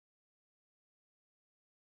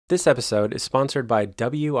This episode is sponsored by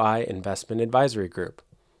WI Investment Advisory Group.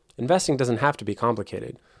 Investing doesn't have to be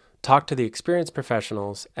complicated. Talk to the experienced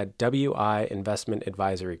professionals at WI Investment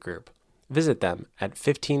Advisory Group. Visit them at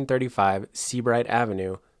 1535 Seabright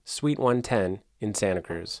Avenue, Suite 110 in Santa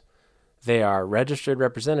Cruz. They are registered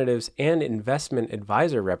representatives and investment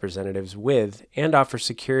advisor representatives with and offer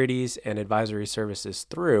securities and advisory services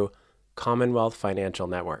through Commonwealth Financial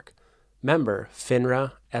Network. Member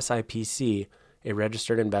FINRA SIPC, a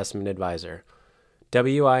registered investment advisor.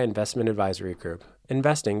 WI Investment Advisory Group.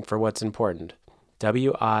 Investing for what's important.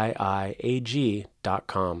 WIIAG.com.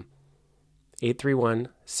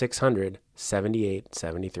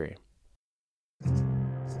 831-600-7873.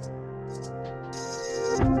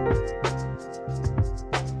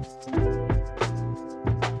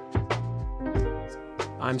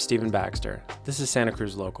 I'm Stephen Baxter. This is Santa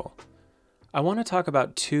Cruz Local. I want to talk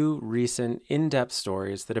about two recent in-depth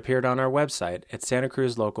stories that appeared on our website at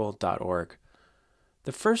santacruzlocal.org.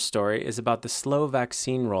 The first story is about the slow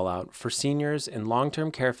vaccine rollout for seniors in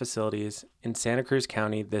long-term care facilities in Santa Cruz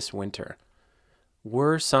County this winter.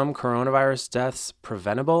 Were some coronavirus deaths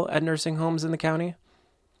preventable at nursing homes in the county?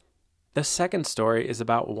 The second story is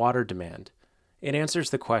about water demand. It answers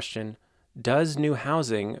the question, does new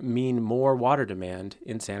housing mean more water demand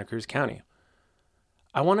in Santa Cruz County?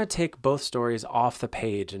 I want to take both stories off the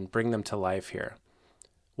page and bring them to life here.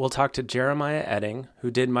 We'll talk to Jeremiah Edding,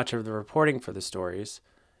 who did much of the reporting for the stories.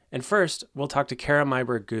 And first, we'll talk to Kara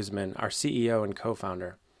Myberg Guzman, our CEO and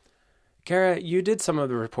co-founder. Kara, you did some of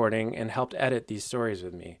the reporting and helped edit these stories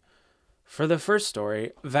with me. For the first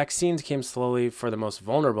story, vaccines came slowly for the most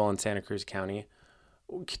vulnerable in Santa Cruz County.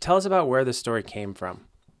 Tell us about where the story came from.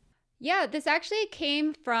 Yeah, this actually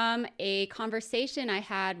came from a conversation I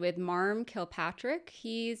had with Marm Kilpatrick.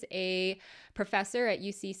 He's a professor at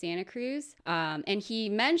UC Santa Cruz, and he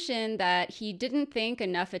mentioned that he didn't think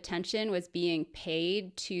enough attention was being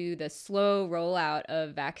paid to the slow rollout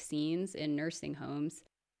of vaccines in nursing homes.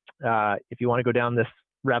 If you want to go down this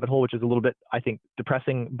rabbit hole, which is a little bit, I think,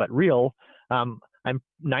 depressing but real, I'm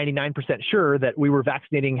 99% sure that we were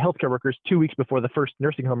vaccinating healthcare workers 2 weeks before the first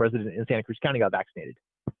nursing home resident in Santa Cruz County got vaccinated.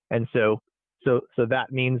 And so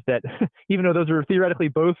that means that even though those are theoretically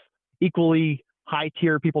both equally high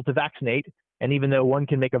tier people to vaccinate, and even though one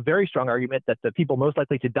can make a very strong argument that the people most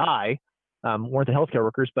likely to die weren't the healthcare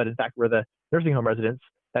workers, but in fact were the nursing home residents,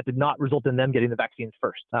 that did not result in them getting the vaccines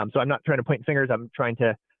first. So I'm not trying to point fingers. I'm trying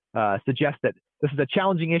to suggest that this is a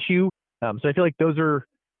challenging issue. So I feel like those are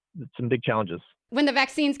some big challenges. When the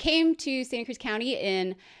vaccines came to Santa Cruz County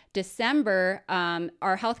in December,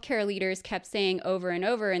 our healthcare leaders kept saying over and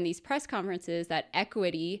over in these press conferences that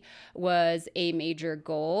equity was a major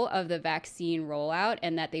goal of the vaccine rollout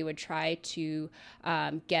and that they would try to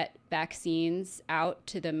get vaccines out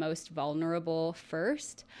to the most vulnerable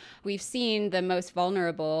first. We've seen the most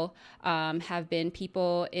vulnerable have been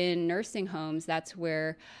people in nursing homes. That's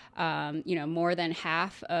where more than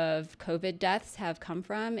half of COVID deaths have come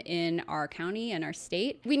from in our county and our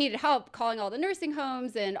state. We needed help calling all the nursing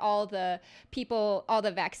homes and all the people, all the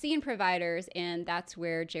vaccine providers, and that's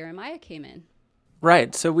where Jeremiah came in.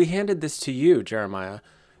 Right, so we handed this to you, Jeremiah.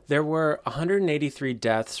 There were 183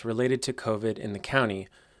 deaths related to COVID in the county.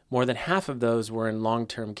 More than half of those were in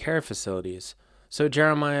long-term care facilities. So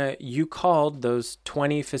Jeremiah, you called those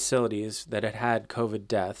 20 facilities that had had COVID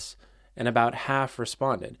deaths, and about half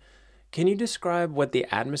responded. Can you describe what the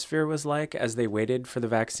atmosphere was like as they waited for the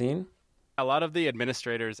vaccine? A lot of the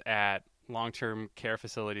administrators at long-term care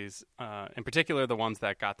facilities, in particular the ones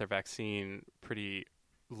that got their vaccine pretty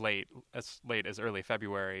late as early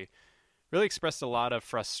February, really expressed a lot of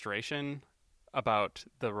frustration about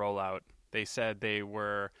the rollout. They said they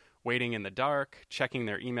were waiting in the dark, checking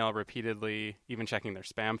their email repeatedly, even checking their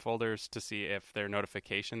spam folders to see if their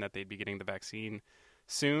notification that they'd be getting the vaccine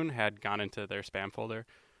soon had gone into their spam folder.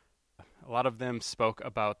 A lot of them spoke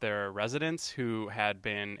about their residents who had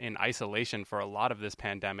been in isolation for a lot of this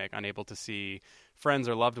pandemic, unable to see friends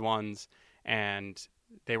or loved ones, and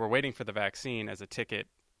they were waiting for the vaccine as a ticket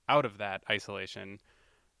out of that isolation.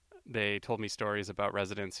 They told me stories about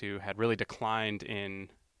residents who had really declined in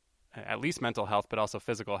at least mental health, but also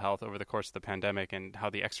physical health over the course of the pandemic, and how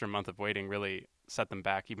the extra month of waiting really set them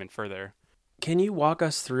back even further. Can you walk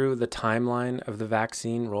us through the timeline of the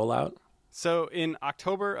vaccine rollout? So in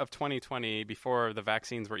October of 2020, before the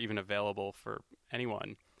vaccines were even available for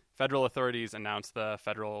anyone, federal authorities announced the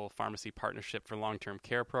Federal Pharmacy Partnership for Long-Term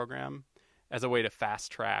Care program as a way to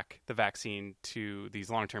fast-track the vaccine to these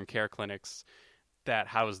long-term care clinics that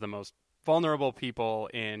house the most vulnerable people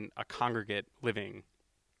in a congregate living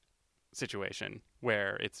situation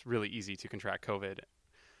where it's really easy to contract COVID.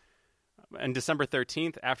 on December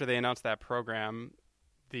 13th, after they announced that program,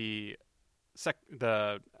 the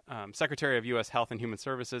Secretary of U.S. Health and Human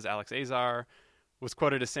Services, Alex Azar, was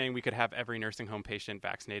quoted as saying we could have every nursing home patient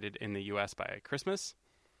vaccinated in the U.S. by Christmas.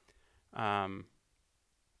 But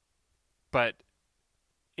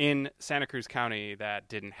in Santa Cruz County, that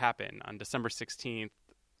didn't happen. On December 16th,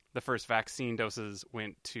 the first vaccine doses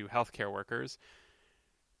went to healthcare workers.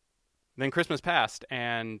 Then Christmas passed,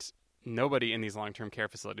 and nobody in these long-term care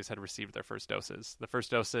facilities had received their first doses. The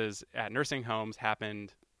first doses at nursing homes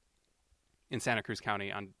happened in Santa Cruz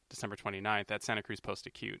County on December 29th at Santa Cruz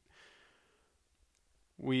Post-Acute.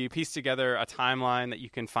 We pieced together a timeline that you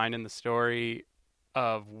can find in the story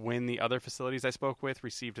of when the other facilities I spoke with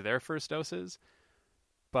received their first doses,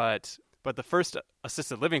 but the first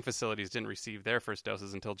assisted living facilities didn't receive their first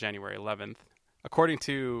doses until January 11th. According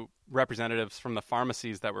to representatives from the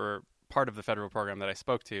pharmacies that were part of the federal program that I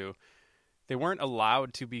spoke to, they weren't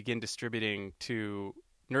allowed to begin distributing to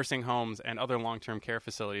nursing homes and other long-term care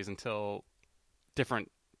facilities until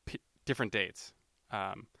different dates.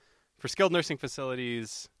 For skilled nursing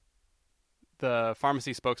facilities, the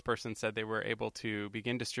pharmacy spokesperson said they were able to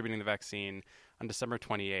begin distributing the vaccine on December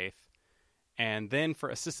 28th. And then for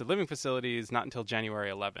assisted living facilities, not until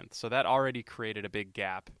January 11th. So that already created a big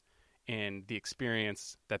gap in the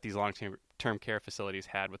experience that these long-term care facilities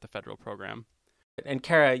had with the federal program. And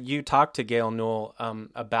Kara, you talked to Gail Newell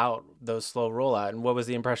about those slow rollout, and what was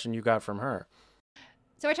the impression you got from her?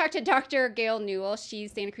 So I talked to Dr. Gail Newell.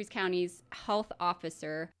 She's Santa Cruz County's health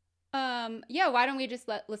officer. Why don't we just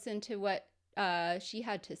listen to what she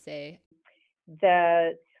had to say?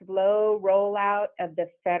 The slow rollout of the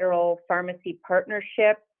federal pharmacy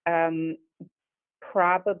partnership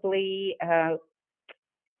probably,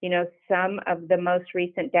 some of the most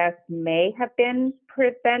recent deaths may have been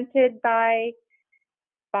prevented by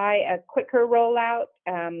a quicker rollout.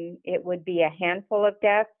 It would be a handful of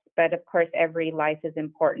deaths, but of course, every life is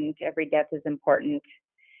important. Every death is important.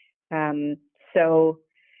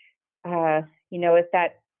 If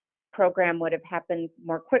that program would have happened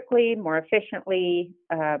more quickly, more efficiently,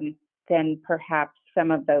 then perhaps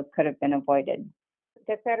some of those could have been avoided.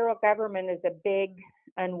 The federal government is a big,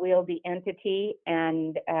 unwieldy entity,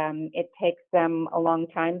 and it takes them a long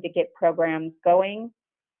time to get programs going.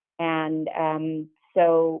 And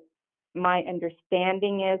so my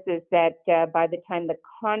understanding is that by the time the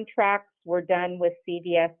contracts were done with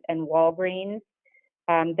CVS and Walgreens,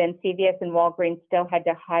 then CVS and Walgreens still had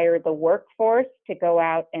to hire the workforce to go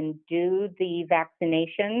out and do the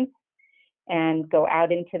vaccinations and go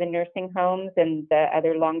out into the nursing homes and the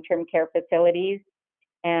other long-term care facilities.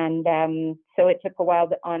 And so it took a while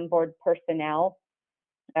to onboard personnel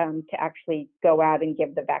to actually go out and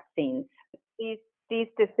give the vaccines. These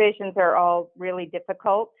decisions are all really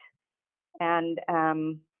difficult, and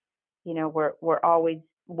we're always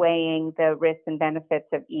weighing the risks and benefits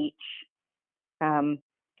of each.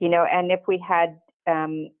 And if we had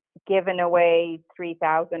given away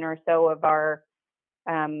 3,000 or so of our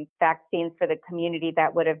vaccines for the community,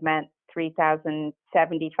 that would have meant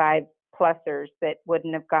 3,075 plusers that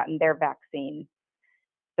wouldn't have gotten their vaccine.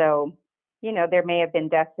 So, there may have been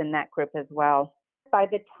deaths in that group as well. By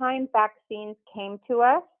the time vaccines came to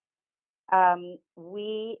us,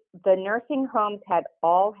 the nursing homes had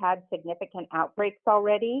all had significant outbreaks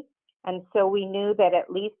already. And so we knew that at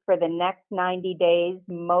least for the next 90 days,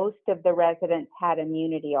 most of the residents had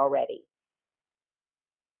immunity already.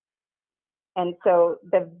 And so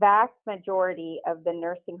the vast majority of the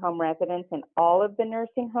nursing home residents in all of the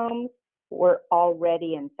nursing homes were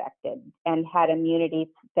already infected and had immunity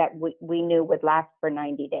that we knew would last for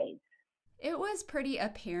 90 days. It was pretty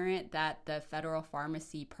apparent that the federal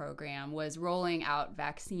pharmacy program was rolling out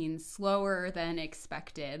vaccines slower than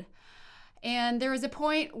expected. And there was a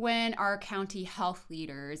point when our county health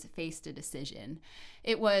leaders faced a decision.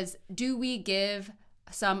 It was, do we give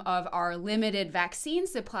some of our limited vaccine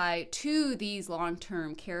supply to these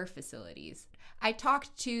long-term care facilities? I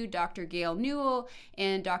talked to Dr. Gail Newell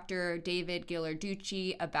and Dr. David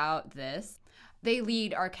Ghilarducci about this. They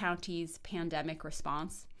lead our county's pandemic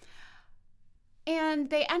response. And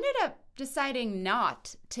they ended up deciding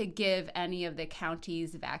not to give any of the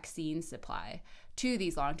county's vaccine supply to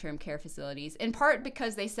these long-term care facilities, in part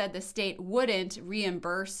because they said the state wouldn't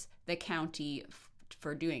reimburse the county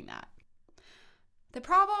for doing that. The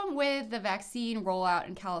problem with the vaccine rollout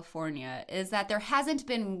in California is that there hasn't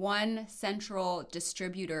been one central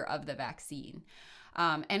distributor of the vaccine.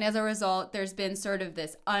 And as a result, there's been sort of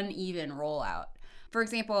this uneven rollout. For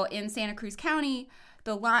example, in Santa Cruz County,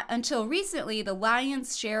 until recently, the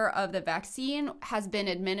lion's share of the vaccine has been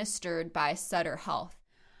administered by Sutter Health.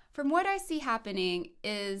 From what I see happening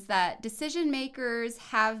is that decision makers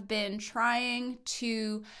have been trying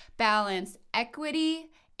to balance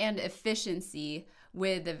equity and efficiency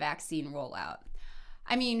with the vaccine rollout.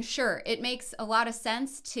 I mean, sure, it makes a lot of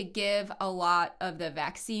sense to give a lot of the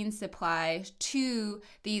vaccine supply to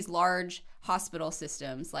these large hospital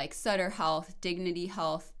systems like Sutter Health, Dignity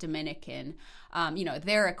Health, Dominican.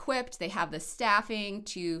 They're equipped, they have the staffing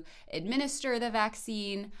to administer the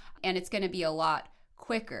vaccine, and it's going to be a lot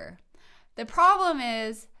quicker. The problem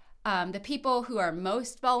is the people who are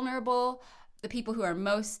most vulnerable, the people who are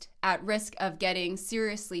most at risk of getting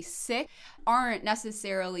seriously sick aren't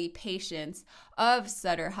necessarily patients of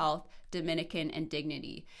Sutter Health, Dominican, and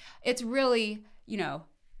Dignity. It's really,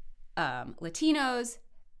 Latinos,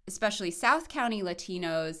 especially South County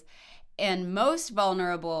Latinos, and most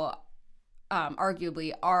vulnerable,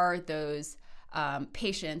 arguably, are those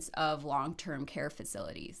patients of long-term care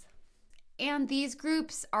facilities. And these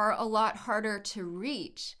groups are a lot harder to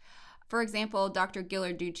reach. For example, Dr.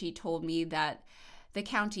 Ghilarducci told me that the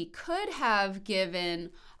county could have given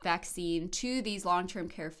vaccine to these long-term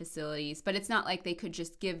care facilities, but it's not like they could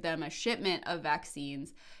just give them a shipment of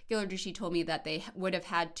vaccines. Ghilarducci told me that they would have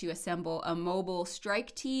had to assemble a mobile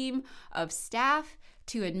strike team of staff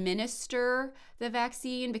to administer the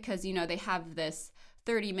vaccine because, they have this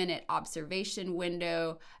 30-minute observation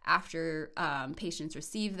window after patients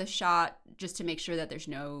receive the shot just to make sure that there's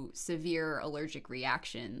no severe allergic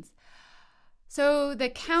reactions. So the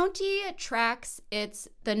county tracks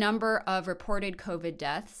the number of reported COVID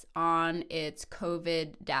deaths on its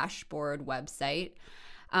COVID dashboard website,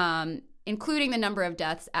 including the number of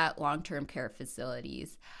deaths at long-term care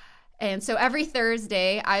facilities. And so every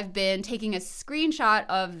Thursday, I've been taking a screenshot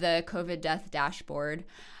of the COVID death dashboard.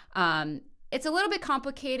 It's a little bit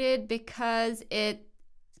complicated because it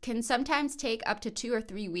can sometimes take up to 2 or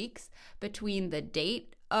 3 weeks between the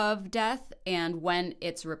date of death and when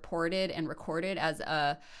it's reported and recorded as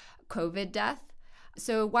a COVID death.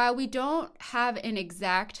 So while we don't have an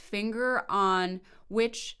exact finger on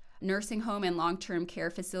which nursing home and long-term care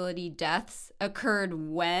facility deaths occurred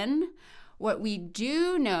when, what we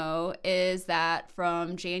do know is that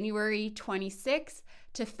from January 26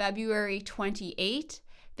 to February 28,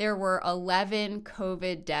 there were 11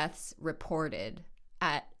 COVID deaths reported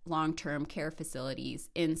at long-term care facilities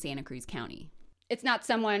in Santa Cruz County. It's not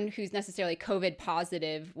someone who's necessarily COVID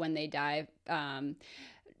positive when they die.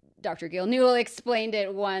 Dr. Gil Newell explained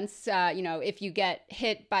it once, if you get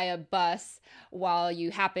hit by a bus while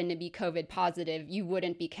you happen to be COVID positive, you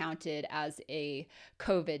wouldn't be counted as a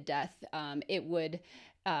COVID death. COVID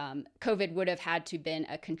would have had to been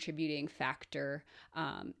a contributing factor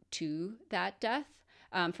to that death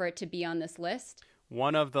for it to be on this list.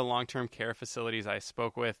 One of the long-term care facilities I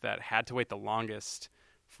spoke with that had to wait the longest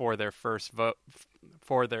for their first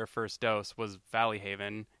dose was Valley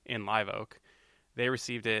Haven in Live Oak. They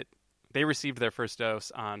received their first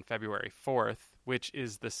dose on February 4th, which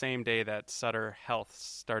is the same day that Sutter Health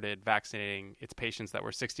started vaccinating its patients that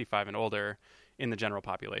were 65 and older in the general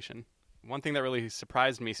population. One thing that really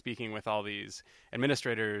surprised me speaking with all these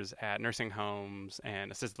administrators at nursing homes and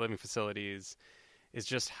assisted living facilities is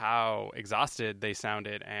just how exhausted they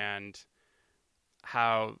sounded and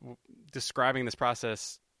how describing this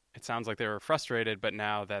process, it sounds like they were frustrated, but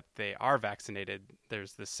now that they are vaccinated,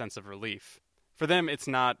 there's this sense of relief. For them, it's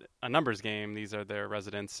not a numbers game. These are their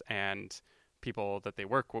residents and people that they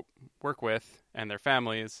work with and their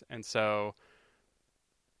families. And so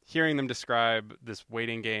hearing them describe this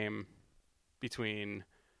waiting game between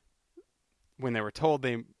when they were told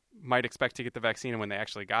they might expect to get the vaccine and when they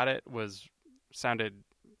actually got it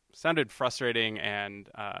sounded frustrating. And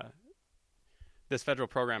this federal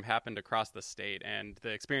program happened across the state, and the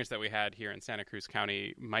experience that we had here in Santa Cruz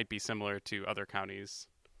County might be similar to other counties.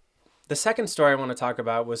 The second story I want to talk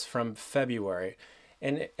about was from February,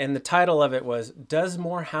 and the title of it was, Does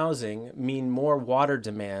More Housing Mean More Water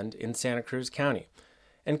Demand in Santa Cruz County?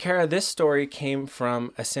 And Kara, this story came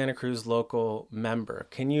from a Santa Cruz local member.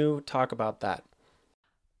 Can you talk about that?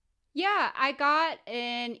 Yeah, I got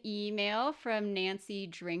an email from Nancy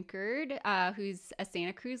Drinkard, who's a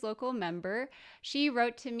Santa Cruz local member. She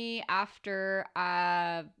wrote to me after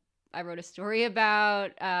I wrote a story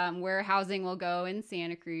about where housing will go in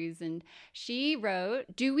Santa Cruz. And she wrote,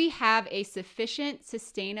 do we have a sufficient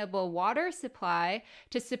sustainable water supply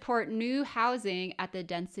to support new housing at the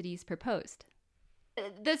densities proposed?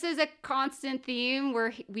 this is a constant theme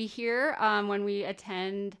where we hear when we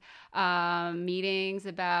attend meetings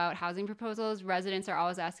about housing proposals. Residents are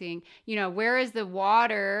always asking, where is the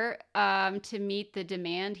water to meet the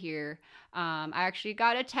demand here? I actually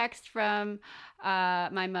got a text from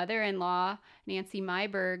my mother-in-law, Nancy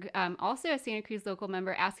Myberg, also a Santa Cruz local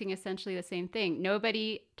member, asking essentially the same thing.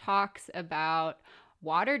 Nobody talks about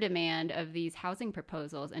water demand of these housing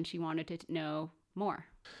proposals, and she wanted to know more.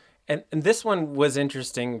 And this one was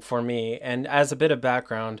interesting for me. And as a bit of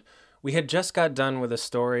background, we had just got done with a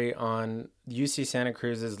story on UC Santa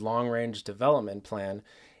Cruz's long-range development plan.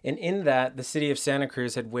 And in that, the city of Santa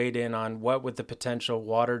Cruz had weighed in on what would the potential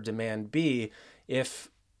water demand be if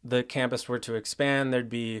the campus were to expand. There'd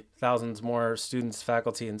be thousands more students,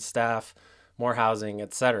 faculty, and staff, more housing,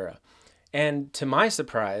 etc. And to my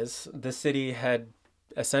surprise, the city had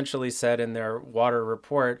essentially said in their water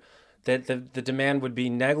report that the demand would be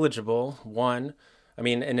negligible, one,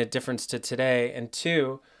 in a difference to today, and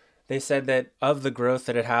two, they said that of the growth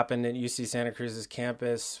that had happened at UC Santa Cruz's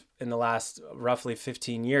campus in the last roughly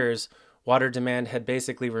 15 years, water demand had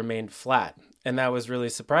basically remained flat. And that was really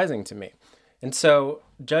surprising to me. And so,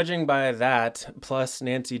 judging by that, plus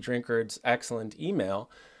Nancy Drinkard's excellent email,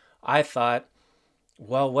 I thought,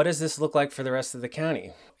 well, what does this look like for the rest of the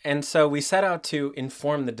county? And so we set out to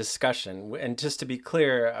inform the discussion. And just to be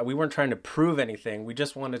clear, we weren't trying to prove anything. We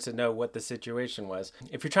just wanted to know what the situation was.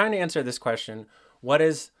 If you're trying to answer this question, what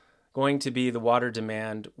is going to be the water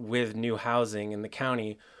demand with new housing in the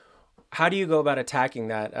county? How do you go about attacking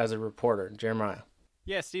that as a reporter, Jeremiah?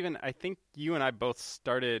 Yeah, Stephen, I think you and I both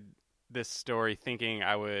started this story thinking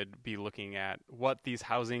I would be looking at what these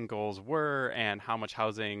housing goals were and how much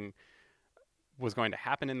housing was going to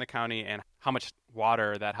happen in the county and how much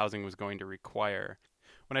water that housing was going to require.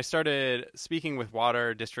 When I started speaking with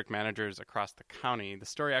water district managers across the county, the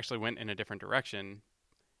story actually went in a different direction.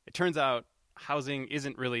 It turns out housing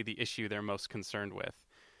isn't really the issue they're most concerned with.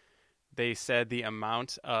 They said the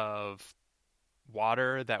amount of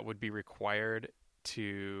water that would be required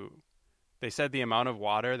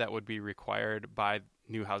by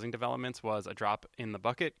new housing developments was a drop in the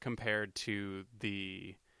bucket compared to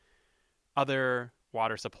the other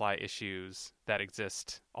water supply issues that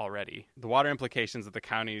exist already. The water implications of the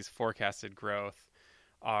county's forecasted growth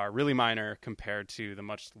are really minor compared to the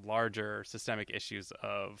much larger systemic issues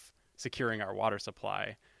of securing our water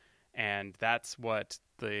supply. And that's what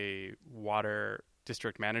the water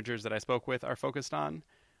district managers that I spoke with are focused on.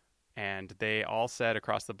 And they all said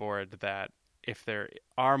across the board that if there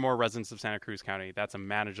are more residents of Santa Cruz County, that's a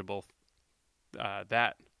manageable,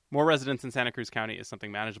 more residents in Santa Cruz County is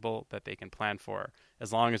something manageable that they can plan for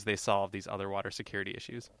as long as they solve these other water security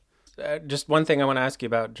issues. Just one thing I want to ask you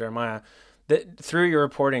about, Jeremiah. Through your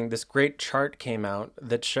reporting, this great chart came out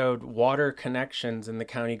that showed water connections in the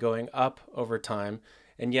county going up over time,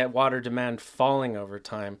 and yet water demand falling over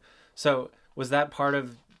time. So was that part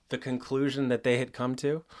of the conclusion that they had come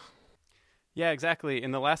to? Yeah, exactly.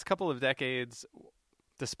 In the last couple of decades,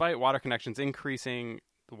 despite water connections increasing,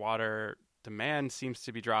 the water demand seems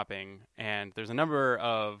to be dropping, and there's a number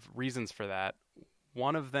of reasons for that.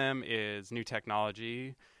 One of them is new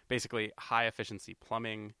technology, basically high efficiency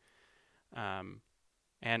plumbing, and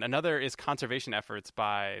another is conservation efforts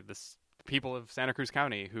by the people of Santa Cruz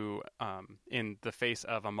County who, in the face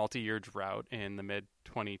of a multi-year drought in the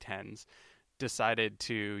mid-2010s, decided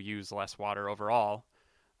to use less water overall.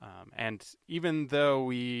 And even though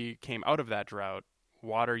we came out of that drought,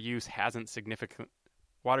 water use hasn't significantly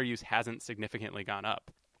gone up.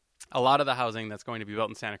 A lot of the housing that's going to be built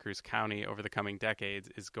in Santa Cruz County over the coming decades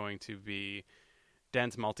is going to be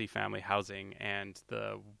dense multifamily housing, and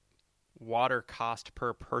the water cost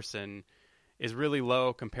per person is really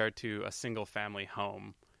low compared to a single family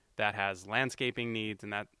home that has landscaping needs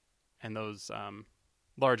and those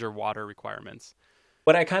larger water requirements.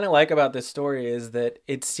 What I kind of like about this story is that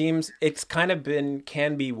it seems it's kind of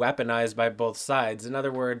can be weaponized by both sides. In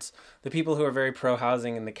other words, the people who are very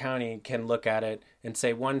pro-housing in the county can look at it and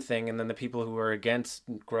say one thing, and then the people who are against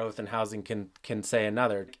growth and housing can say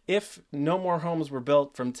another. If no more homes were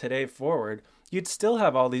built from today forward, you'd still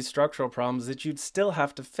have all these structural problems that you'd still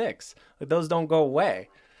have to fix. Those don't go away.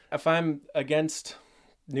 If I'm against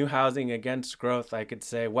new housing, against growth, I could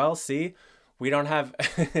say, well, see, we don't have,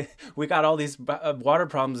 we got all these water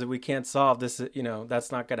problems that we can't solve. This,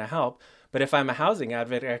 that's not going to help. But if I'm a housing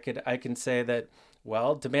advocate, I can say that,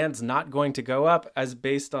 well, demand's not going to go up as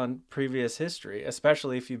based on previous history,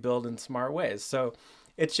 especially if you build in smart ways. So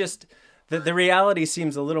it's just, the reality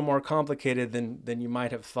seems a little more complicated than you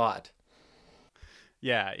might have thought.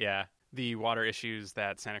 Yeah. The water issues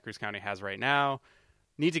that Santa Cruz County has right now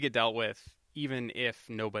need to get dealt with even if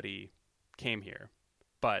nobody came here.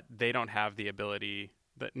 But they don't have the ability,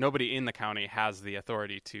 that nobody in the county has the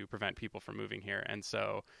authority to prevent people from moving here. And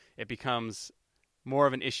so it becomes more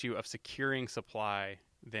of an issue of securing supply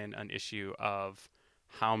than an issue of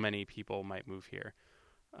how many people might move here.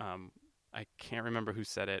 I can't remember who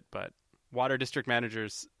said it, but water district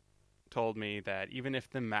managers told me that even if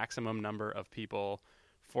the maximum number of people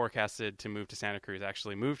forecasted to move to Santa Cruz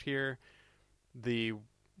actually moved here, the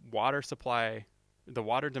water supply, the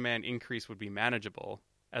water demand increase would be manageable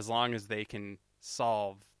as long as they can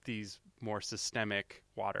solve these more systemic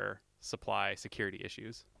water supply security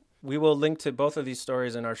issues. We will link to both of these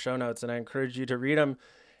stories in our show notes, and I encourage you to read them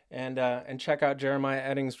and check out Jeremiah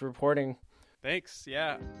Edding's reporting. Thanks.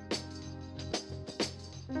 Yeah.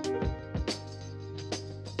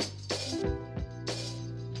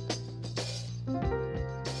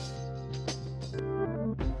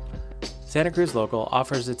 Santa Cruz Local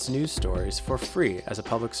offers its news stories for free as a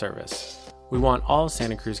public service. We want all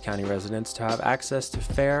Santa Cruz County residents to have access to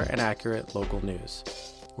fair and accurate local news.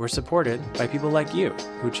 We're supported by people like you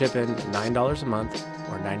who chip in $9 a month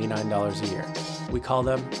or $99 a year. We call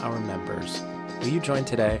them our members. Will you join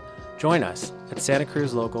today? Join us at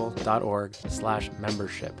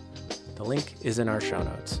santacruzlocal.org/membership. The link is in our show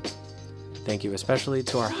notes. Thank you especially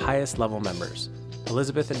to our highest level members,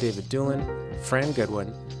 Elizabeth and David Doolin, Fran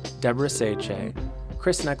Goodwin, Deborah Seiche,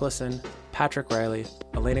 Chris Nicholson, Patrick Riley,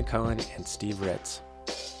 Elena Cohen, and Steve Ritz.